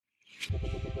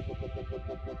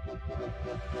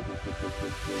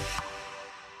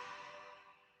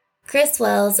Chris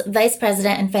Wells, Vice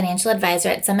President and Financial Advisor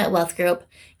at Summit Wealth Group,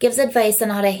 gives advice on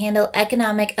how to handle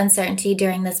economic uncertainty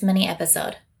during this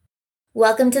mini-episode.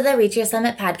 Welcome to the Reach Your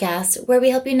Summit podcast, where we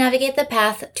help you navigate the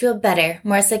path to a better,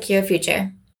 more secure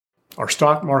future. Are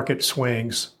stock market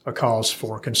swings a cause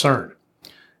for concern?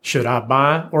 Should I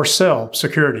buy or sell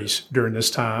securities during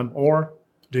this time or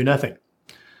do nothing?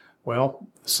 Well,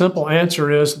 the simple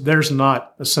answer is there's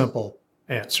not a simple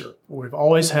answer. We've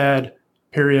always had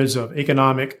periods of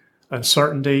economic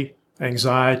uncertainty,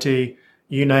 anxiety,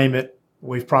 you name it.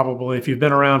 We've probably, if you've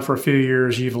been around for a few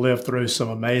years, you've lived through some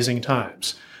amazing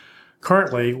times.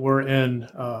 Currently, we're in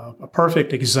a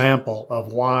perfect example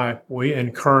of why we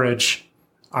encourage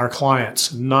our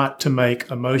clients not to make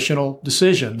emotional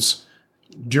decisions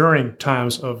during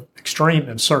times of extreme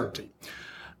uncertainty.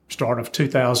 Start of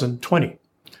 2020,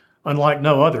 unlike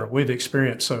no other we've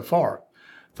experienced so far.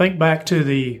 Think back to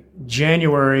the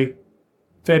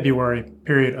February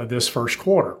period of this first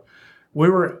quarter. We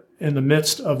were in the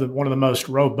midst of one of the most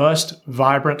robust,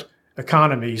 vibrant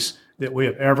economies that we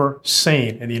have ever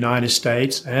seen in the United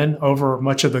States and over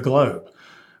much of the globe.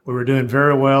 We were doing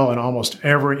very well in almost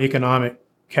every economic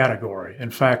category.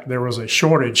 In fact, there was a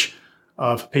shortage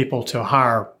of people to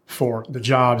hire for the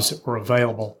jobs that were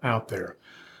available out there.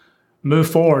 Move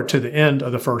forward to the end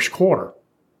of the first quarter.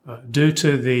 Due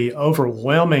to the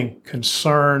overwhelming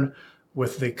concern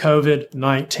with the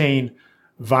COVID-19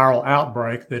 viral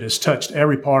outbreak that has touched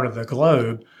every part of the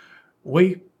globe,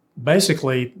 we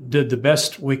basically did the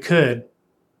best we could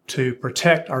to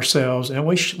protect ourselves, and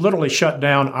we literally shut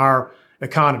down our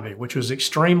economy, which was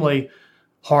extremely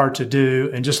hard to do,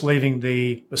 and just leaving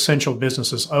the essential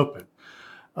businesses open.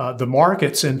 The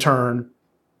markets, in turn,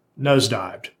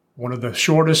 nosedived. One of the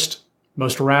shortest,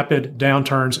 most rapid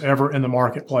downturns ever in the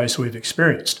marketplace we've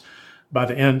experienced. By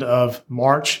the end of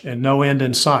March, and no end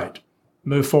in sight.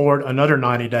 Move forward another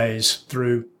 90 days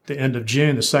through the end of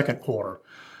June, the second quarter.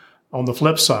 On the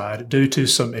flip side, due to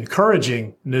some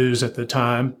encouraging news at the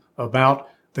time about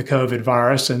the COVID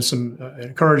virus and some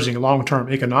encouraging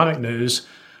long-term economic news,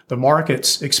 the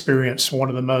markets experienced one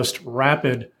of the most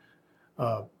rapid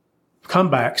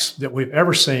comebacks that we've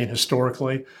ever seen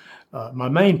historically. My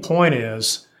main point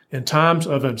is, in times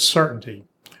of uncertainty,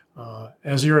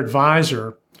 as your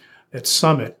advisor at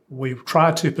Summit, we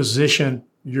try to position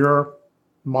your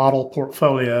model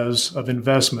portfolios of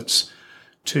investments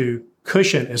to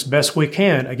cushion as best we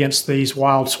can against these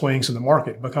wild swings in the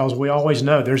market, because we always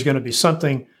know there's going to be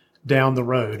something down the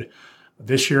road.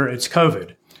 This year, it's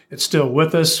COVID. It's still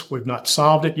with us. We've not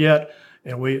solved it yet,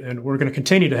 and we're going to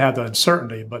continue to have the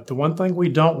uncertainty. But the one thing we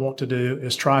don't want to do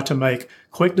is try to make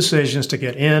quick decisions to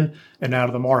get in and out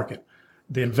of the market.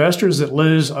 The investors that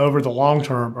lose over the long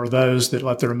term are those that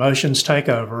let their emotions take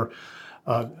over,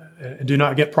 and do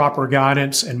not get proper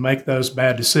guidance and make those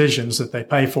bad decisions that they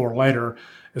pay for later,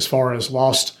 as far as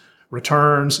lost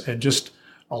returns and just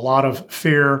a lot of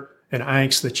fear and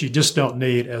angst that you just don't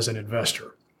need as an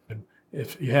investor. And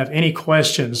if you have any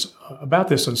questions about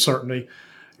this uncertainty,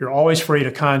 you're always free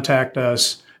to contact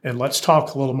us, and let's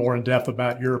talk a little more in depth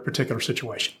about your particular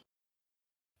situation.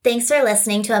 Thanks for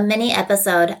listening to a mini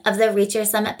episode of the Reach Your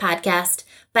Summit podcast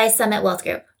by Summit Wealth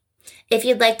Group. If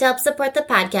you'd like to help support the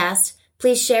podcast,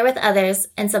 please share with others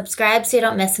and subscribe so you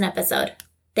don't miss an episode.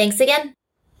 Thanks again.